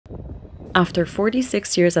After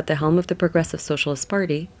 46 years at the helm of the Progressive Socialist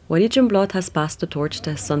Party, Walid Jumblatt has passed the torch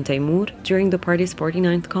to his son Taymour during the party's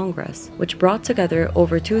 49th Congress, which brought together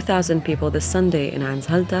over 2,000 people this Sunday in Ain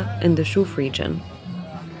Zhalta in the Chouf region.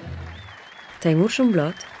 Taymour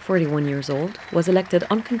Jumblatt, 41 years old, was elected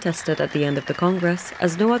uncontested at the end of the Congress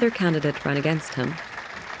as no other candidate ran against him.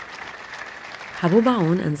 Haboob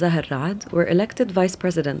Aoun and Zahir Raad were elected vice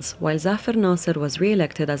presidents, while Zafar Nasser was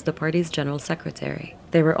re-elected as the party's general secretary.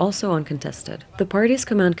 They were also uncontested. The party's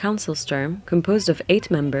command council's term, composed of 8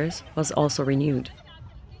 members, was also renewed.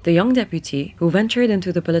 The young deputy, who ventured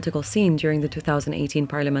into the political scene during the 2018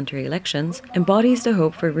 parliamentary elections, embodies the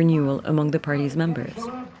hope for renewal among the party's members.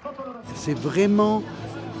 C'est vraiment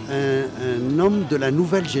un homme de la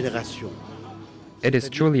nouvelle génération. It is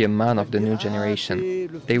truly a man of the new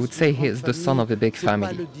generation. They would say he is the son of a big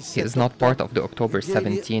family. He is not part of the October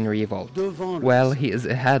 17 revolt. Well, he is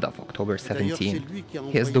ahead of October 17.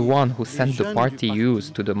 He is the one who sent the party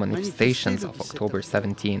youth to the manifestations of October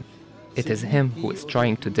 17. It is him who is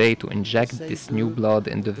trying today to inject this new blood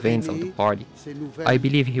in the veins of the party. I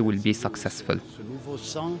believe he will be successful.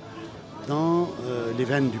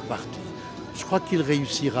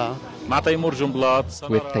 With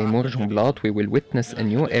Taymour Jumblatt, we will witness a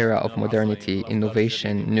new era of modernity,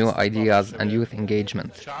 innovation, new ideas, and youth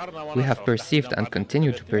engagement. We have perceived and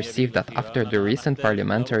continue to perceive that after the recent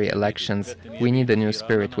parliamentary elections, we need a new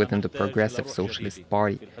spirit within the Progressive Socialist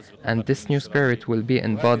Party. And this new spirit will be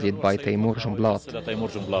embodied by Taymour Jumblatt.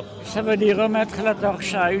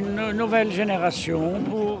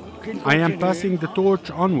 I am passing the torch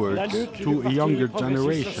onwards to a younger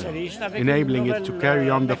generation, enabling it to carry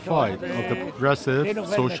on the fight of the Progressive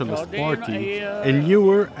Socialist Party in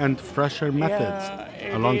newer and fresher methods,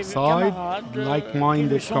 alongside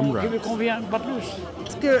like-minded comrades.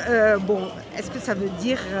 Est-ce que ça veut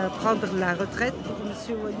dire prendre la retraite pour M.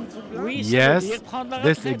 Walid Jumblatt? Yes,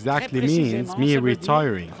 this exactly means me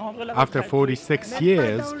retiring. After 46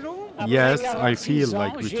 years, yes, I feel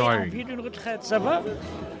like retiring.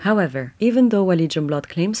 However, even though Walid Jumblatt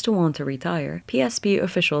claims to want to retire, PSP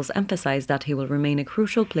officials emphasize that he will remain a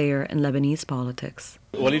crucial player in Lebanese politics.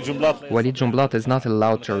 Walid Jumblatt is not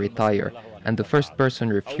allowed to retire, and the first person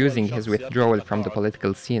refusing his withdrawal from the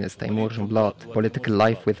political scene is Taymour Jumblatt. Political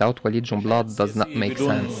life without Walid Jumblatt does not make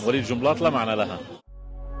sense.